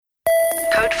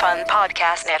Code Fun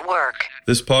Podcast Network.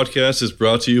 This podcast is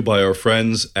brought to you by our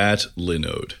friends at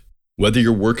Linode. Whether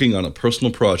you're working on a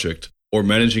personal project or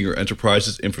managing your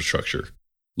enterprise's infrastructure,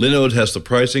 Linode has the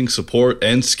pricing, support,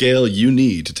 and scale you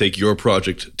need to take your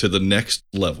project to the next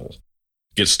level.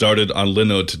 Get started on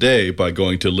Linode today by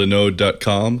going to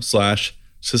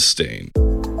linode.com/sustain.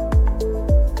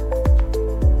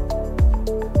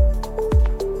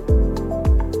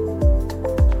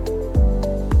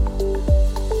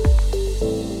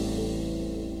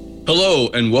 Hello,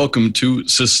 and welcome to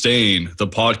Sustain, the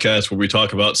podcast where we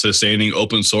talk about sustaining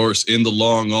open source in the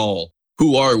long haul.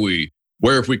 Who are we?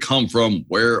 Where have we come from?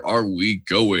 Where are we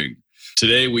going?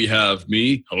 Today we have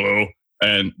me, hello,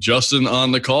 and Justin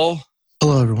on the call.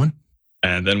 Hello, everyone.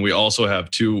 And then we also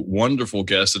have two wonderful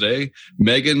guests today,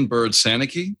 Megan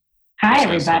Bird-Sanicki. Hi,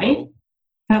 everybody.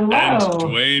 Hello. And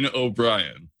Dwayne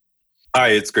O'Brien. Hi,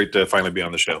 it's great to finally be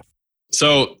on the show.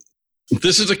 So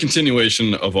this is a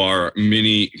continuation of our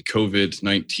mini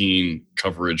COVID-19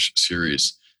 coverage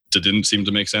series. It didn't seem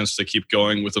to make sense to keep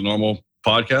going with a normal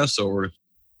podcast, so we're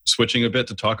switching a bit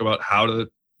to talk about how does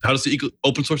the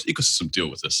open source ecosystem deal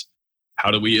with this?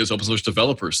 How do we as open source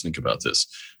developers think about this?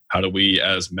 How do we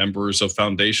as members of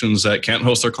foundations that can't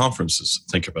host their conferences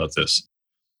think about this?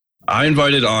 I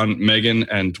invited on Megan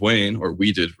and Dwayne, or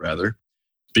we did rather,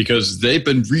 because they've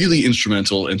been really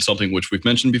instrumental in something which we've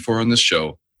mentioned before on this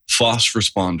show, FOSS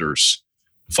responders.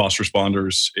 FOSS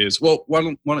responders is, well, why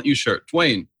don't you share it?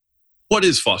 Dwayne, what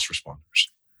is FOSS responders?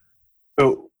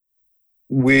 So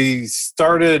we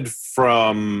started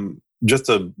from just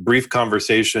a brief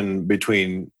conversation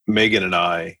between Megan and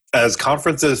I. As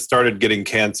conferences started getting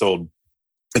canceled,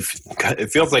 it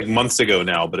feels like months ago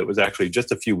now, but it was actually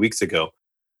just a few weeks ago.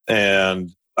 And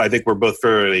I think we're both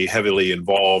fairly heavily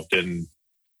involved in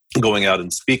going out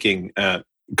and speaking at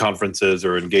conferences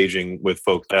or engaging with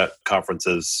folks at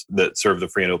conferences that serve the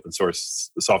free and open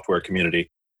source software community.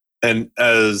 And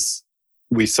as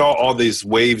we saw all these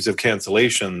waves of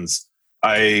cancellations,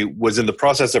 I was in the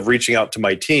process of reaching out to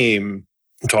my team,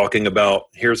 talking about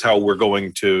here's how we're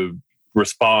going to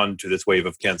respond to this wave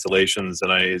of cancellations.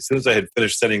 And as soon as I had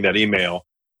finished sending that email,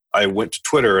 I went to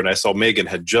Twitter and I saw Megan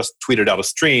had just tweeted out a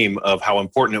stream of how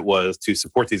important it was to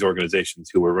support these organizations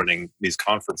who were running these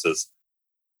conferences.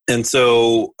 And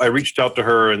so I reached out to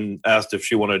her and asked if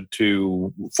she wanted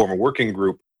to form a working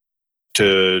group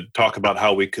to talk about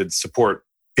how we could support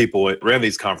people that ran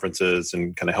these conferences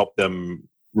and kind of help them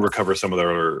recover some of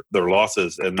their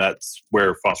losses. And that's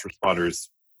where FOSS responders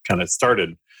kind of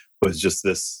started, was just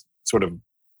this sort of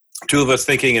two of us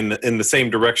thinking in the same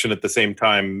direction at the same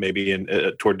time, maybe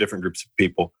toward different groups of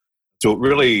people. So it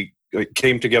really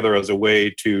came together as a way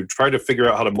to try to figure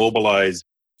out how to mobilize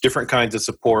different kinds of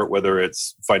support, whether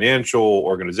it's financial,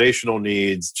 organizational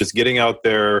needs, just getting out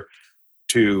there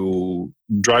to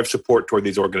drive support toward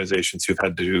these organizations who've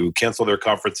had to cancel their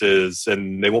conferences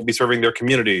and they won't be serving their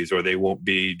communities, or they won't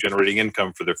be generating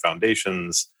income for their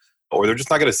foundations, or they're just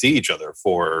not going to see each other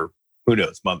for, who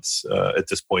knows, months at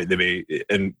this point. They may,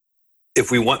 and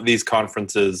if we want these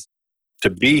conferences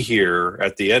to be here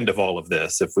at the end of all of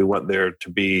this, if we want there to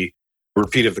be a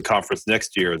repeat of the conference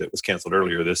next year that was canceled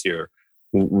earlier this year,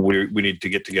 we need to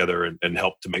get together and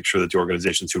help to make sure that the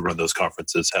organizations who run those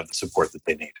conferences have the support that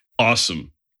they need.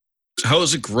 Awesome. So how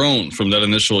has it grown from that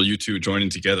initial you two joining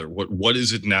together? What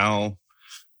is it now?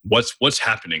 What's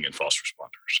happening in FOSS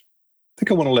responders? I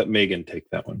think I want to let Megan take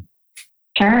that one.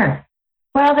 Sure.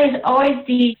 Well, there's always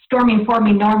the storming,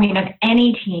 forming, norming of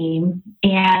any team.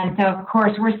 And so, of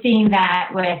course, we're seeing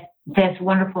that with this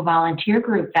wonderful volunteer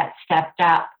group that stepped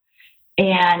up.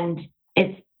 And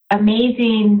it's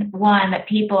amazing, one, that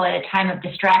people at a time of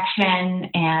distraction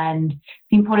and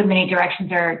being pulled in many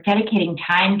directions are dedicating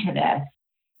time to this.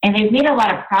 And they've made a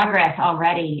lot of progress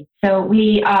already. So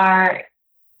we are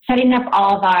setting up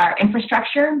all of our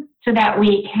infrastructure so that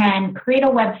we can create a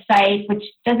website, which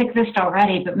does exist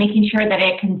already, but making sure that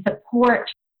it can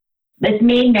support this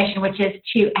main mission, which is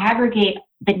to aggregate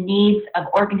the needs of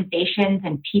organizations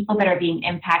and people that are being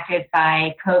impacted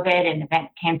by COVID and event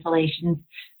cancellations,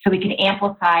 so we can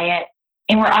amplify it.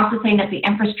 And we're also setting up the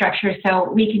infrastructure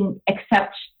so we can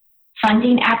accept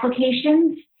funding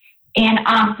applications and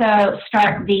also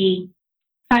start the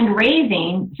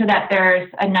fundraising so that there's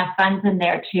enough funds in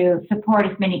there to support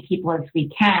as many people as we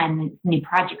can, as many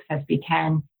projects as we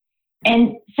can.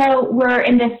 And so we're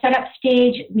in this setup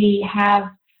stage. We have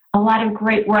a lot of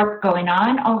great work going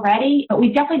on already, but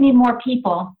we definitely need more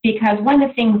people, because one of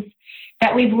the things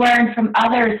that we've learned from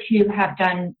others who have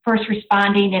done first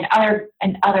responding in other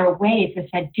ways is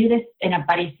that do this in a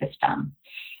buddy system.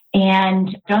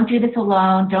 And don't do this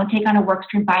alone. Don't take on a work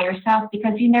stream by yourself,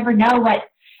 because you never know what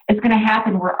is going to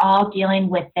happen. We're all dealing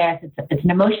with this. It's an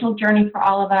emotional journey for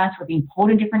all of us. We're being pulled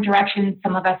in different directions.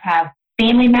 Some of us have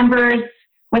family members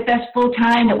with us full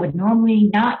time that would normally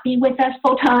not be with us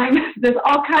full time. There's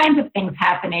all kinds of things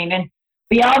happening, and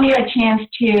we all need a chance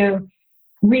to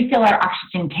refill our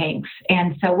oxygen tanks.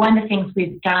 And so one of the things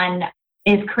we've done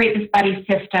is create this buddy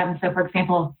system. So for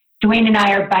example, Dwayne and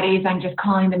I are buddies on just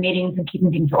calling the meetings and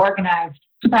keeping things organized,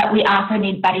 but we also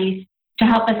need buddies to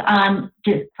help us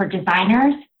for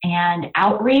designers and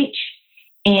outreach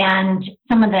and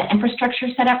some of the infrastructure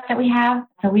setup that we have.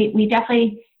 So we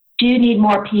definitely do need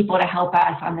more people to help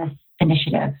us on this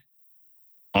initiative.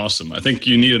 Awesome. I think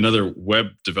you need another web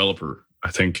developer.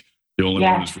 I think the only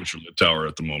one is Richard Littauer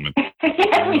at the moment.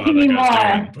 Yes, we need more.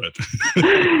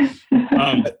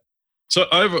 So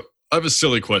I have a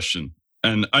silly question,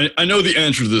 and I know the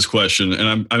answer to this question,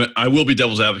 and I will be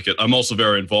devil's advocate. I'm also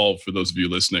very involved for those of you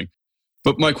listening.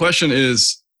 But my question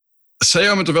is, say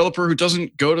I'm a developer who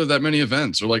doesn't go to that many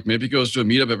events, or like maybe goes to a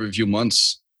meetup every few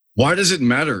months. Why does it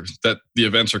matter that the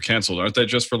events are canceled? Aren't they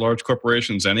just for large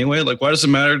corporations anyway? Like, why does it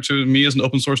matter to me as an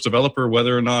open source developer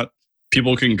whether or not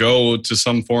people can go to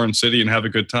some foreign city and have a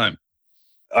good time?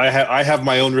 I have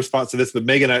my own response to this, but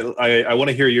Megan, I want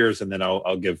to hear yours, and then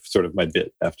I'll give sort of my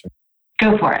bit after.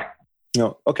 Go for it.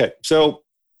 No, okay. So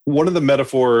one of the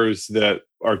metaphors that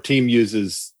our team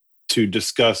uses to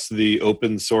discuss the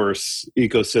open source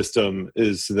ecosystem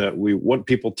is that we want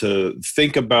people to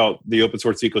think about the open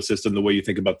source ecosystem the way you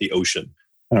think about the ocean.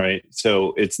 All right.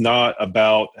 So it's not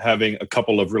about having a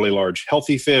couple of really large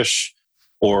healthy fish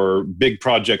or big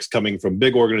projects coming from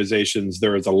big organizations.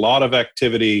 There is a lot of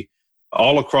activity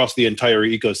all across the entire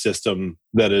ecosystem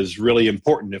that is really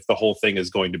important if the whole thing is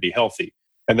going to be healthy.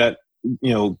 And that,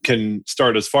 can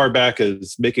start as far back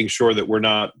as making sure that we're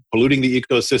not polluting the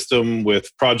ecosystem with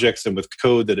projects and with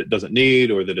code that it doesn't need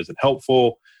or that isn't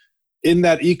helpful. In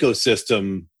that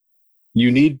ecosystem, you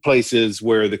need places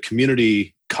where the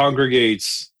community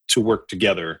congregates to work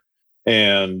together.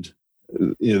 And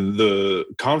the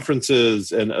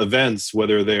conferences and events,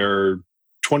 whether they're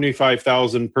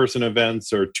 25,000 person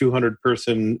events or 200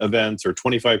 person events or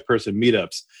 25 person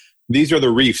meetups, these are the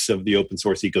reefs of the open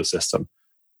source ecosystem.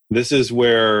 This is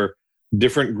where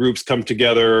different groups come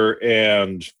together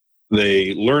and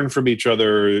they learn from each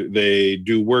other. They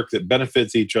do work that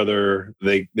benefits each other.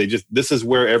 This is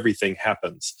where everything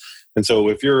happens. And so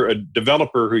if you're a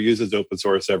developer who uses open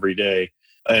source every day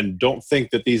and don't think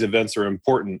that these events are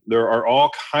important, there are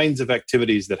all kinds of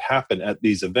activities that happen at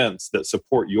these events that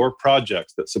support your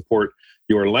projects, that support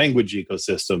your language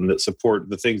ecosystem, that support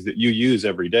the things that you use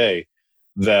every day,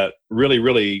 that really,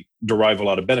 really derive a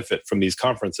lot of benefit from these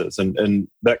conferences. And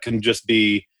that can just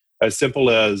be as simple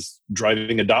as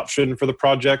driving adoption for the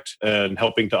project and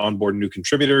helping to onboard new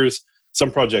contributors.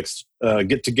 Some projects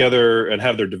get together and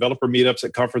have their developer meetups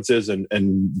at conferences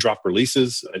and drop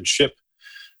releases and ship.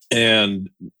 And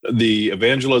the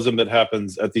evangelism that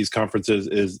happens at these conferences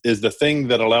is the thing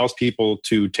that allows people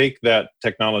to take that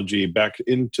technology back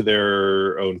into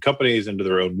their own companies, into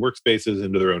their own workspaces,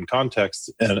 into their own contexts,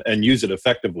 and use it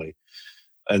effectively.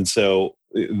 And so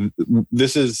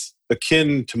this is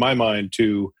akin, to my mind,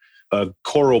 to a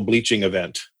coral bleaching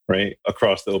event, right,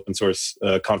 across the open source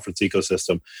conference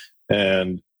ecosystem.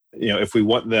 And if we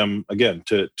want them, again,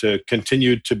 to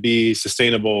continue to be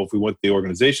sustainable, if we want the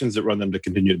organizations that run them to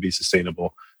continue to be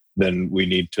sustainable, then we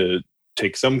need to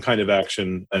take some kind of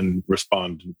action and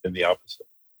respond in the opposite.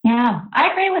 Yeah,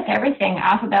 I agree with everything.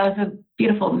 Also, that was a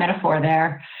beautiful metaphor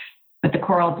there with the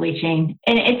coral bleaching.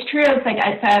 And it's true. It's like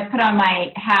I put on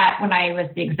my hat when I was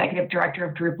the executive director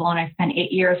of Drupal, and I spent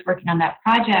 8 years working on that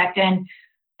project. And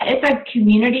it's a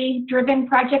community-driven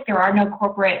project. There are no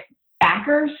corporate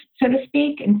backers, so to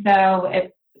speak. And so,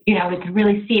 we could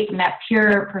really see it from that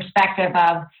pure perspective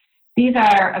of these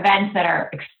are events that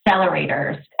are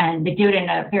accelerators, and they do it in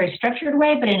a very structured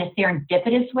way, but in a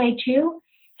serendipitous way too.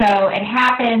 So it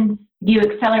happens, you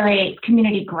accelerate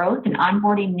community growth and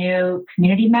onboarding new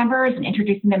community members and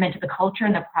introducing them into the culture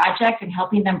and the project and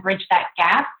helping them bridge that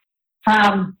gap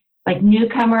from like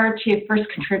newcomer to first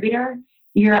contributor.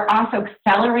 You're also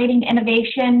accelerating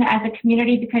innovation as a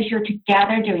community because you're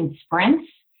together doing sprints,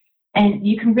 and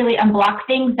you can really unblock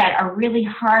things that are really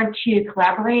hard to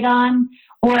collaborate on,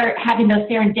 or having those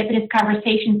serendipitous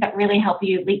conversations that really help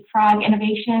you leapfrog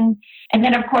innovation. And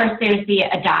then, of course, there's the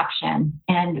adoption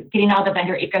and getting all the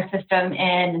vendor ecosystem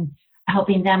in,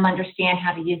 helping them understand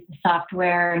how to use the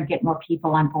software and get more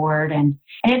people on board. And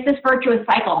it's this virtuous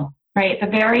cycle. Right, it's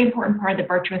a very important part of the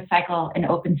virtuous cycle in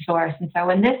open source. And so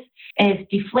when this is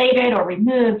deflated or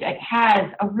removed, it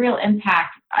has a real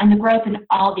impact on the growth in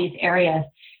all these areas.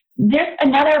 there's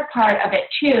another part of it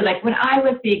too. Like when I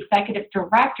was the executive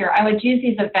director, I would use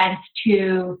these events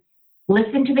to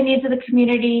listen to the needs of the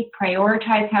community,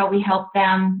 prioritize how we help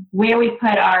them, where we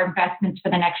put our investments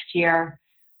for the next year,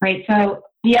 right? So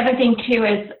the other thing too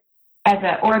is, as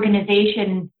an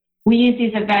organization, we use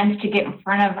these events to get in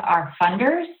front of our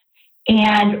funders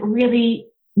and really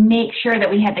make sure that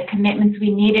we had the commitments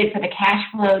we needed for the cash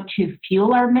flow to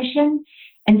fuel our mission.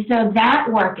 And so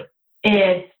that work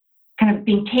is kind of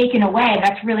being taken away.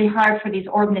 That's really hard for these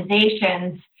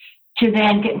organizations to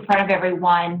then get in front of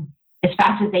everyone as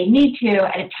fast as they need to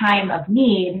at a time of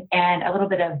need and a little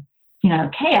bit of,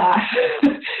 chaos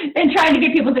and trying to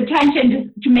get people's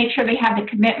attention to make sure they have the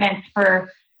commitments for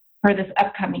this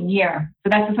upcoming year. So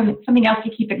that's something else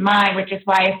to keep in mind, which is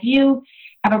why if you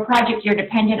have a project you're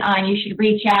dependent on, you should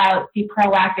reach out, be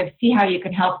proactive, see how you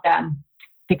can help them,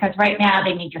 because right now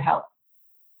they need your help.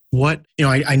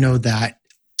 I know that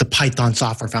the Python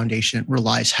Software Foundation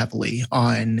relies heavily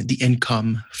on the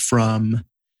income from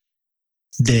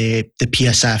the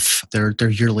PSF, their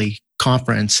yearly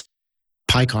conference,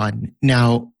 PyCon.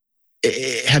 Now,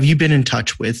 have you been in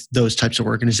touch with those types of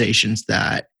organizations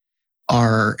that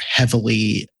are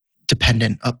heavily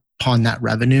dependent upon that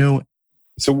revenue?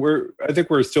 So I think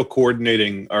we're still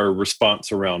coordinating our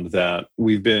response around that.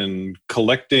 We've been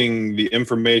collecting the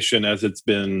information as it's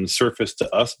been surfaced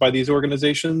to us by these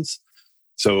organizations.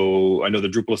 So I know the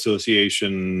Drupal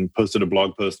Association posted a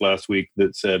blog post last week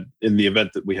that said, in the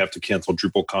event that we have to cancel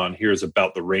DrupalCon, here's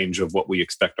about the range of what we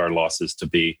expect our losses to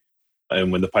be. And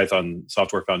when the Python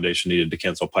Software Foundation needed to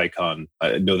cancel PyCon,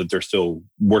 I know that they're still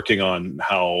working on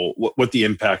what the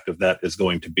impact of that is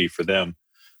going to be for them.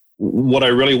 What I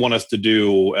really want us to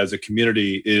do as a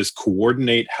community is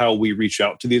coordinate how we reach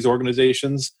out to these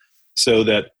organizations so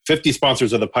that 50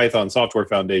 sponsors of the Python Software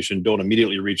Foundation don't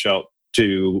immediately reach out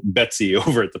to Betsy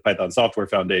over at the Python Software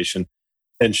Foundation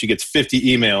and she gets 50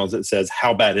 emails that says,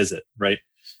 how bad is it, right?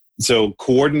 So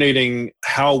coordinating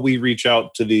how we reach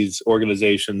out to these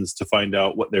organizations to find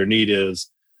out what their need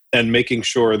is and making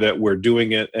sure that we're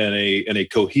doing it in a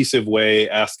cohesive way,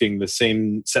 asking the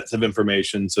same sets of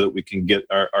information so that we can get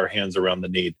our hands around the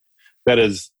need. That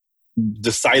is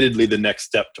decidedly the next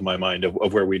step to my mind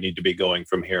of where we need to be going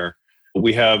from here.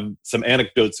 We have some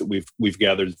anecdotes that we've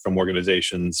gathered from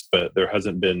organizations, but there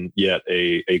hasn't been yet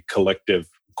a collective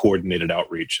coordinated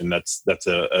outreach, and that's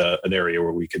an area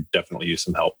where we could definitely use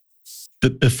some help.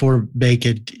 But before May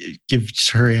could give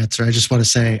her answer, I just want to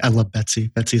say I love Betsy.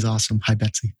 Betsy's awesome. Hi,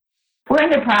 Betsy. We're in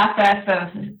the process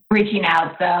of reaching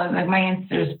out, so my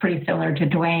answer is pretty similar to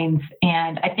Dwayne's,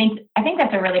 and I think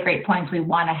that's a really great point. We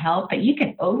want to help, but you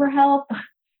can overhelp.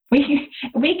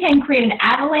 We can create an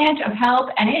avalanche of help,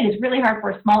 and it is really hard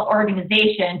for a small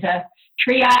organization to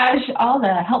triage all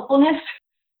the helpfulness.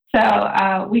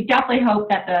 So we definitely hope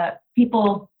that the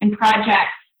people in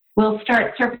projects will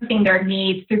start surfacing their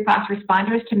needs through fast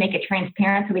responders to make it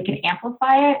transparent so we can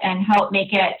amplify it and help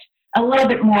make it a little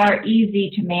bit more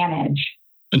easy to manage.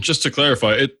 And just to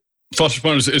clarify, fast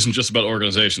responders isn't just about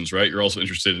organizations, right? You're also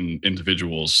interested in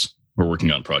individuals who are working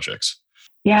on projects.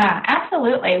 Yeah,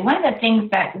 absolutely. One of the things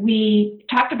that we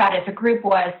talked about as a group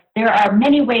was there are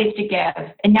many ways to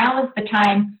give, and now is the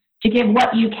time to give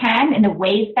what you can in the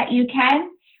ways that you can.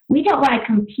 We don't want to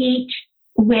compete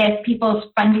with people's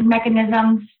funding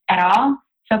mechanisms at all.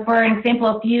 So for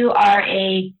example, if you are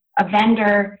a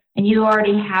vendor and you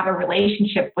already have a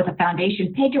relationship with a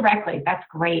foundation, pay directly. That's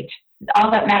great. All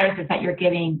that matters is that you're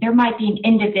giving. There might be an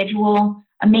individual,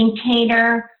 a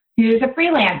maintainer who's a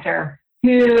freelancer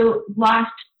who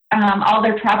lost all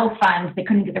their travel funds. They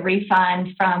couldn't get the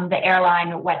refund from the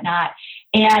airline or whatnot.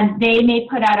 And they may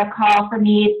put out a call for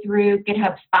need through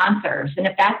GitHub sponsors. And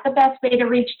if that's the best way to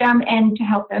reach them and to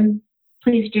help them,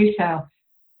 please do so.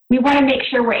 We want to make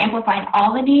sure we're amplifying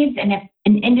all the needs. And if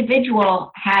an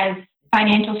individual has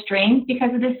financial strains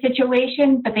because of this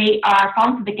situation, but they are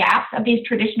falling through the gaps of these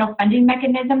traditional funding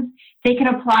mechanisms, they can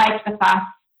apply to the Fast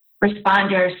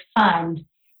Responders Fund,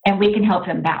 and we can help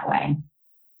them that way.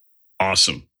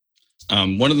 Awesome.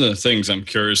 One of the things I'm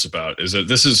curious about is that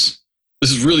this is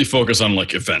really focused on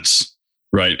like events,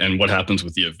 right? And what happens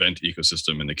with the event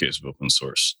ecosystem in the case of open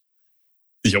source.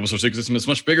 The open source ecosystem is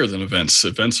much bigger than events.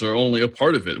 Events are only a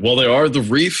part of it. While they are the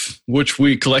reef, which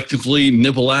we collectively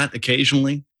nibble at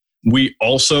occasionally, we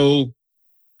also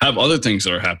have other things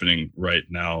that are happening right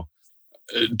now.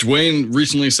 Dwayne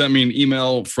recently sent me an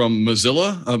email from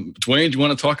Mozilla. Dwayne, do you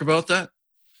want to talk about that?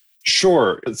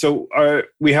 Sure. So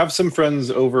we have some friends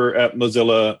over at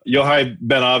Mozilla. Yochai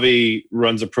Ben-Avi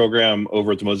runs a program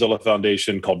over at the Mozilla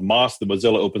Foundation called MOSS, the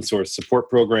Mozilla Open Source Support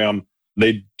Program.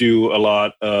 They do a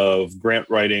lot of grant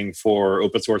writing for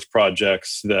open source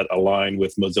projects that align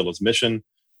with Mozilla's mission.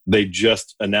 They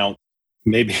just announced,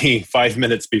 maybe 5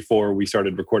 minutes before we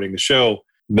started recording the show,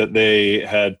 that they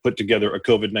had put together a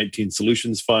COVID-19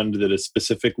 solutions fund that is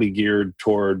specifically geared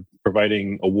toward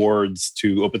providing awards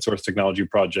to open source technology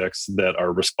projects that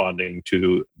are responding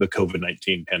to the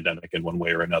COVID-19 pandemic in one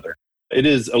way or another. It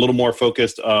is a little more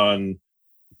focused on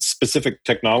specific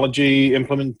technology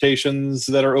implementations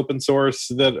that are open source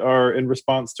that are in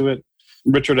response to it.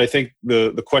 Richard, I think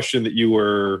the question that you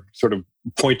were sort of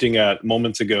pointing at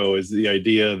moments ago is the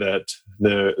idea that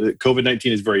the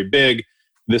COVID-19 is very big.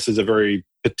 This is a very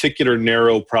particular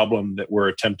narrow problem that we're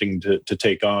attempting to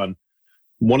take on.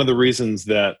 One of the reasons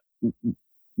that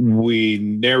we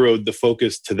narrowed the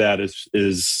focus to that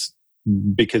is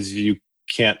because you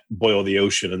can't boil the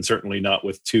ocean, and certainly not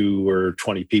with 2 or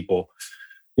 20 people.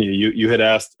 You had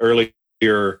asked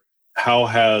earlier, how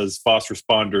has FOSS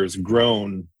responders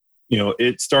grown?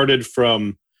 It started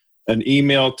from an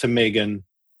email to Megan,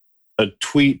 a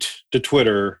tweet to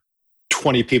Twitter,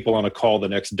 20 people on a call the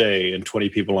next day, and 20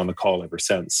 people on the call ever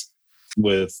since,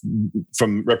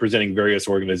 from representing various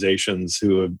organizations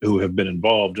who have been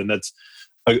involved. And that's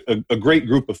a great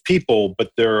group of people,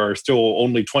 but there are still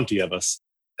only 20 of us.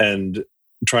 And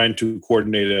trying to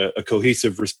coordinate a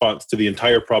cohesive response to the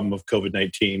entire problem of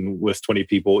COVID-19 with 20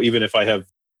 people, even if I have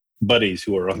buddies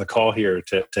who are on the call here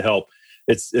to help,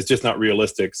 it's just not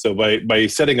realistic. So by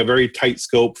setting a very tight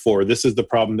scope for this is the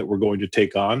problem that we're going to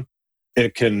take on,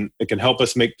 it can help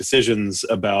us make decisions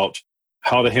about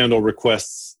how to handle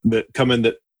requests that come in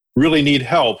that really need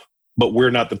help, but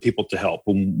we're not the people to help.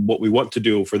 And what we want to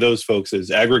do for those folks is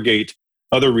aggregate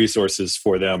other resources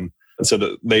for them so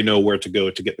that they know where to go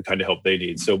to get the kind of help they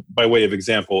need. So by way of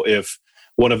example, if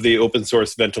one of the open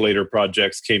source ventilator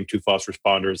projects came to FOSS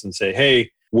responders and say,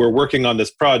 hey, we're working on this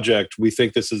project, we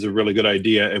think this is a really good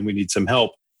idea and we need some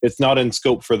help, it's not in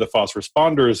scope for the FOSS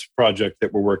responders project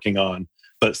that we're working on,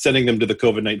 but sending them to the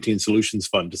COVID-19 Solutions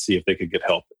Fund to see if they could get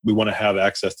help. We want to have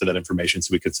access to that information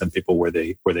so we could send people where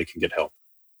they can get help.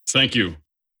 Thank you.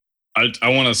 I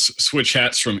want to switch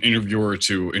hats from interviewer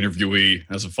to interviewee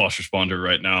as a FOSS responder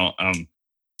right now.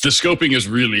 The scoping has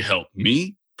really helped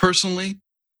me personally.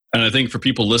 And I think for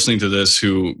people listening to this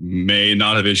who may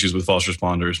not have issues with FOSS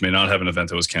responders, may not have an event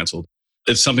that was canceled,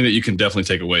 it's something that you can definitely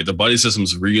take away. The buddy system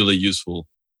is really useful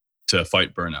to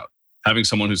fight burnout. Having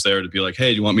someone who's there to be like,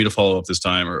 hey, do you want me to follow up this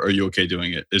time? Or are you okay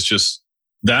doing it? It's just,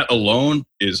 that alone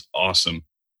is awesome.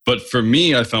 But for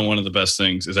me, I found one of the best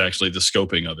things is actually the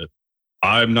scoping of it.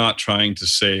 I'm not trying to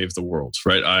save the world,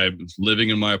 right? I'm living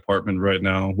in my apartment right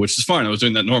now, which is fine. I was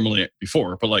doing that normally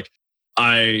before, but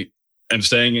I am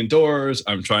staying indoors.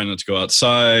 I'm trying not to go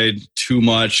outside too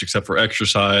much, except for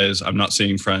exercise. I'm not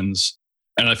seeing friends.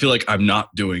 And I feel like I'm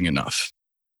not doing enough.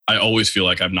 I always feel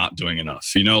like I'm not doing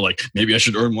enough. Maybe I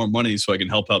should earn more money so I can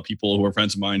help out people who are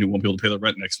friends of mine who won't be able to pay their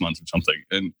rent next month or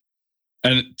something.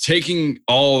 And taking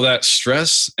all of that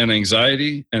stress and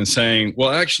anxiety and saying, well,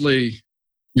 actually,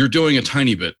 you're doing a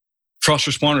tiny bit. FOSS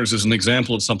responders is an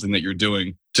example of something that you're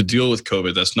doing to deal with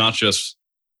COVID that's not just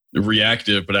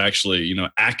reactive, but actually,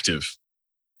 active.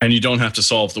 And you don't have to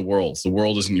solve the world. The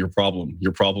world isn't your problem.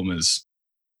 Your problem is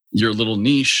your little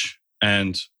niche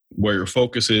and where your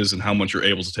focus is and how much you're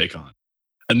able to take on.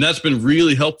 And that's been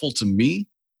really helpful to me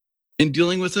in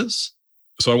dealing with this.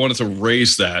 So I wanted to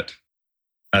raise that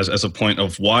as a point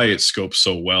of why it scopes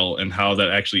so well and how that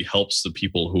actually helps the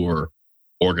people who are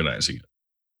organizing it.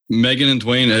 Megan and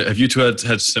Dwayne, have you two had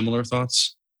similar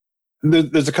thoughts?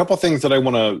 There's a couple things that I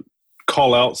want to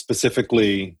call out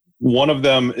specifically. One of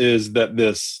them is that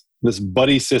this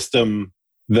buddy system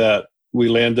that we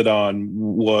landed on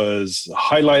was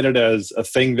highlighted as a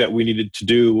thing that we needed to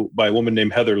do by a woman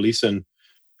named Heather Leeson,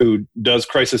 who does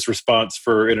crisis response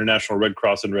for International Red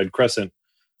Cross and Red Crescent.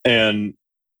 And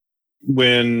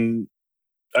when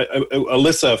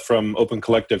Alyssa from Open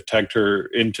Collective tagged her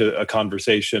into a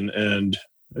conversation, and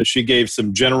she gave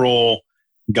some general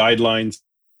guidelines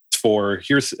for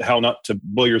here's how not to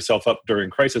blow yourself up during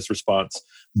crisis response.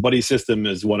 Buddy system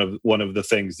is one of the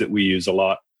things that we use a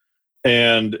lot.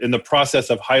 And in the process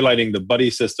of highlighting the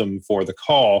buddy system for the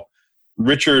call,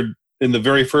 Richard, in the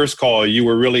very first call, you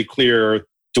were really clear,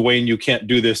 Dwayne, you can't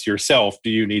do this yourself. Do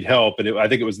you need help? And I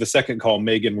think it was the second call,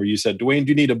 Megan, where you said, Dwayne, do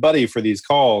you need a buddy for these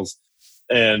calls?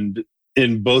 And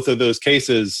in both of those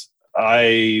cases,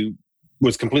 I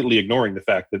was completely ignoring the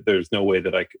fact that there's no way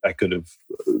that I could have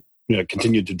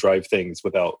continued to drive things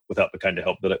without the kind of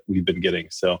help that we've been getting.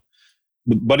 So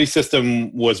the buddy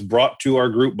system was brought to our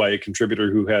group by a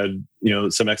contributor who had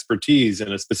some expertise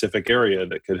in a specific area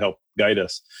that could help guide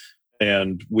us.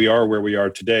 And we are where we are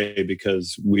today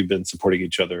because we've been supporting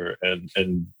each other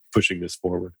and pushing this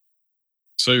forward.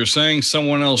 So you're saying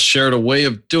someone else shared a way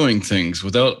of doing things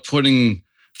without putting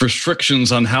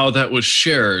restrictions on how that was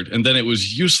shared, and then it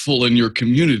was useful in your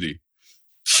community.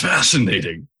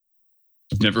 Fascinating.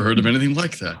 I've never heard of anything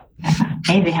like that.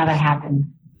 Amazing how that happens.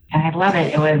 And I love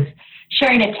it. It was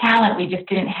sharing a talent we just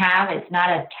didn't have. It's not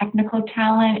a technical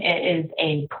talent. It is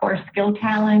a core skill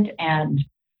talent. And,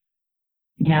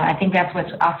 I think that's what's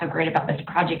also great about this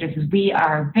project is we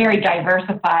are very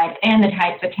diversified in the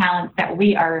types of talents that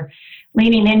we are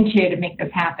leaning into to make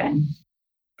this happen.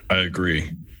 I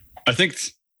agree. I think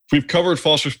we've covered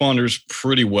false responders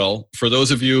pretty well. For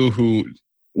those of you who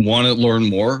want to learn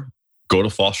more, go to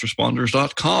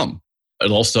falseresponders.com.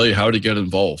 It'll tell you how to get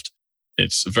involved.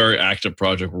 It's a very active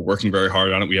project. We're working very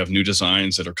hard on it. We have new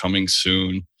designs that are coming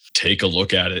soon. Take a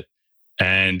look at it.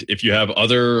 And if you have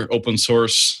other open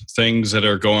source things that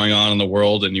are going on in the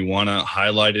world and you want to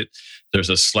highlight it, there's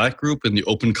a Slack group in the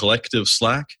Open Collective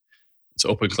Slack. It's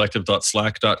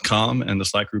opencollective.slack.com. And the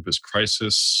Slack group is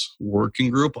Crisis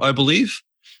Working Group, I believe.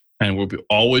 And we'll be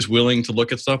always willing to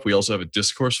look at stuff. We also have a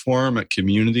discourse forum at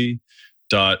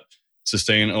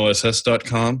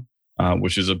community.sustainoss.com.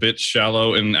 Which is a bit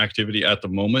shallow in activity at the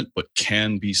moment, but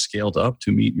can be scaled up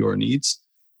to meet your needs.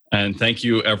 And thank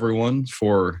you, everyone,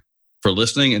 for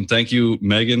listening. And thank you,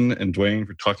 Megan and Dwayne,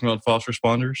 for talking about false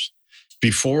responders.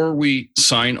 Before we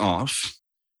sign off,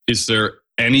 is there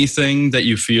anything that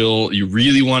you feel you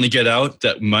really want to get out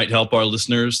that might help our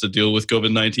listeners to deal with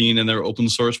COVID-19 in their open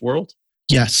source world?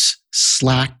 Yes,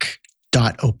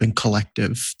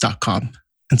 slack.opencollective.com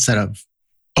instead of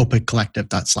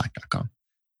opencollective.slack.com.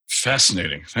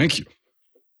 Fascinating. Thank you.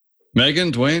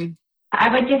 Megan, Dwayne?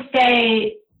 I would just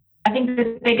say, I think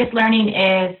the biggest learning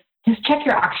is just check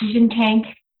your oxygen tank.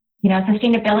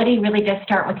 Sustainability really does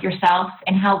start with yourself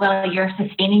and how well you're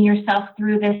sustaining yourself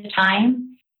through this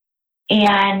time.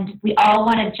 And we all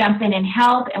want to jump in and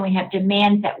help, and we have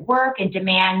demands at work and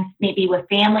demands maybe with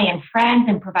family and friends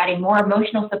and providing more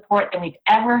emotional support than we've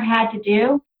ever had to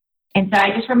do. And so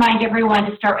I just remind everyone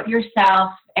to start with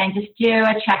yourself and just do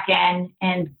a check-in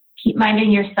and keep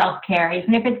minding your self-care,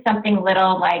 even if it's something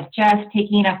little like just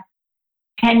taking a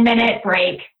 10-minute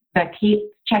break, but keep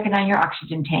checking on your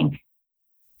oxygen tank.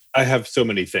 I have so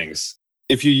many things.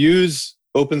 If you use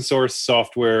open source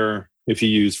software, if you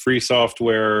use free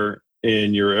software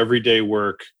in your everyday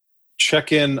work,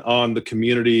 check in on the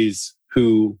communities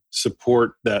who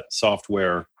support that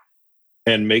software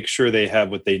and make sure they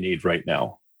have what they need right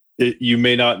now. You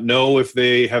may not know if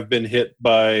they have been hit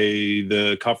by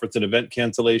the conference and event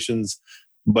cancellations,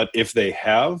 but if they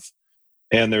have,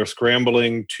 and they're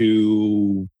scrambling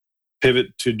to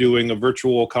pivot to doing a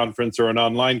virtual conference or an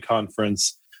online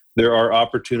conference, there are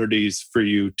opportunities for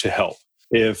you to help.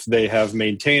 If they have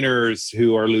maintainers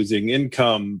who are losing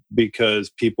income because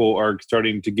people are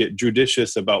starting to get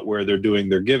judicious about where they're doing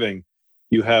their giving,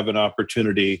 you have an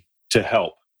opportunity to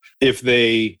help. If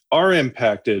they are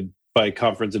impacted by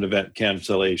conference and event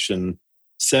cancellation,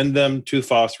 send them to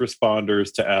FOSS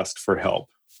Responders to ask for help.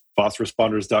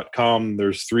 FOSSresponders.com,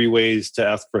 there's 3 ways to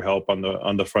ask for help on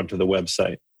the front of the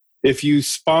website. If you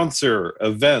sponsor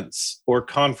events or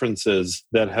conferences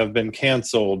that have been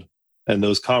canceled, and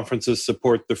those conferences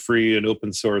support the free and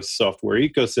open source software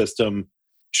ecosystem,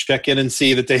 check in and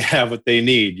see that they have what they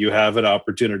need. You have an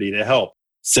opportunity to help.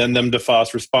 Send them to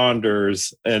FOSS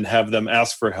Responders and have them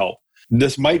ask for help.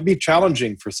 This might be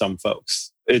challenging for some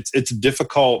folks. It's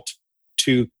difficult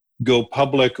to go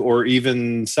public or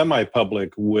even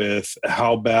semi-public with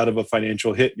how bad of a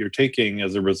financial hit you're taking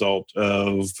as a result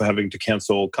of having to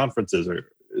cancel conferences or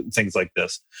things like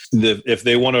this. If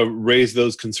they want to raise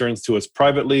those concerns to us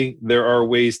privately, there are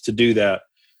ways to do that.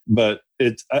 But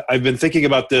I've been thinking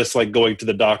about this like going to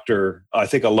the doctor. I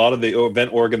think a lot of the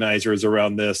event organizers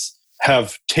around this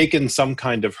have taken some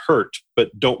kind of hurt,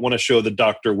 but don't want to show the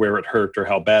doctor where it hurt or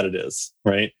how bad it is,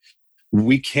 right?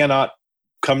 We cannot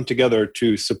come together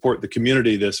to support the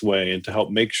community this way and to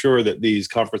help make sure that these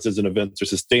conferences and events are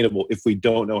sustainable if we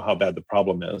don't know how bad the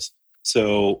problem is.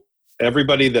 So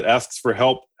everybody that asks for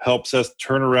help helps us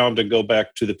turn around and go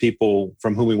back to the people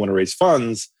from whom we want to raise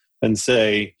funds and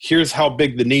say, here's how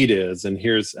big the need is, and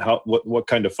here's what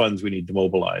kind of funds we need to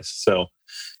mobilize. So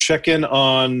check in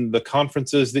on the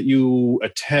conferences that you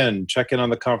attend, check in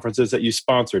on the conferences that you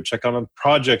sponsor, check on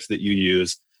projects that you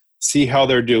use, see how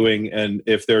they're doing, and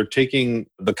if they're taking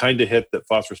the kind of hit that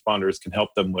FOSS Responders can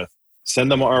help them with,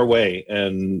 send them our way,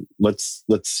 and let's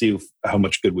see how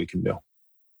much good we can do.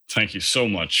 Thank you so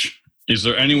much. Is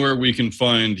there anywhere we can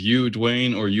find you,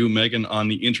 Dwayne, or you, Megan, on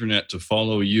the internet to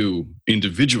follow you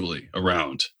individually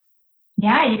around?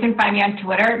 Yeah, you can find me on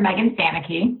Twitter at Megan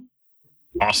Stanicky.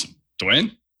 Awesome.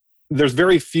 Dwayne? There's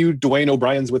very few Dwayne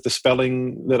O'Briens with the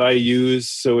spelling that I use.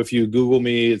 So if you Google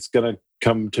me, it's going to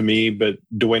come to me. But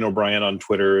Dwayne O'Brien on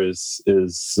Twitter is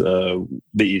the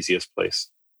easiest place.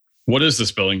 What is the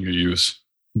spelling you use?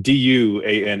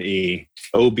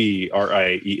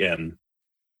 DuaneObrien.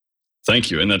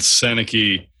 Thank you. And that's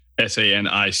Sanicki,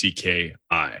 Sanicki.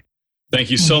 Thank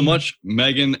you so much,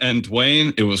 Megan and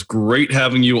Dwayne. It was great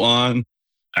having you on.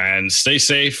 And stay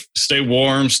safe, stay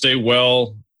warm, stay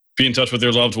well. Be in touch with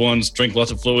your loved ones. Drink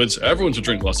lots of fluids. Everyone should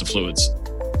drink lots of fluids.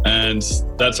 And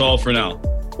that's all for now.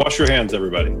 Wash your hands,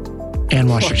 everybody. And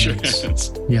wash your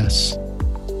hands. Yes.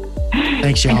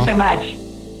 Thanks, y'all. Thanks so much.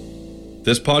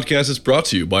 This podcast is brought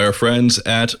to you by our friends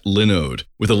at Linode.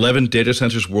 With 11 data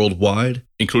centers worldwide,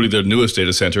 including their newest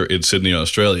data center in Sydney,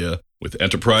 Australia, with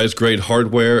enterprise-grade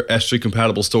hardware,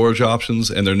 S3-compatible storage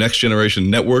options, and their next-generation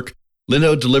network,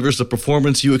 Linode delivers the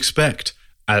performance you expect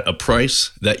at a price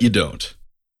that you don't.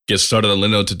 Get started on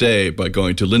Linode today by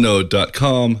going to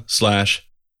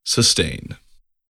linode.com/sustain.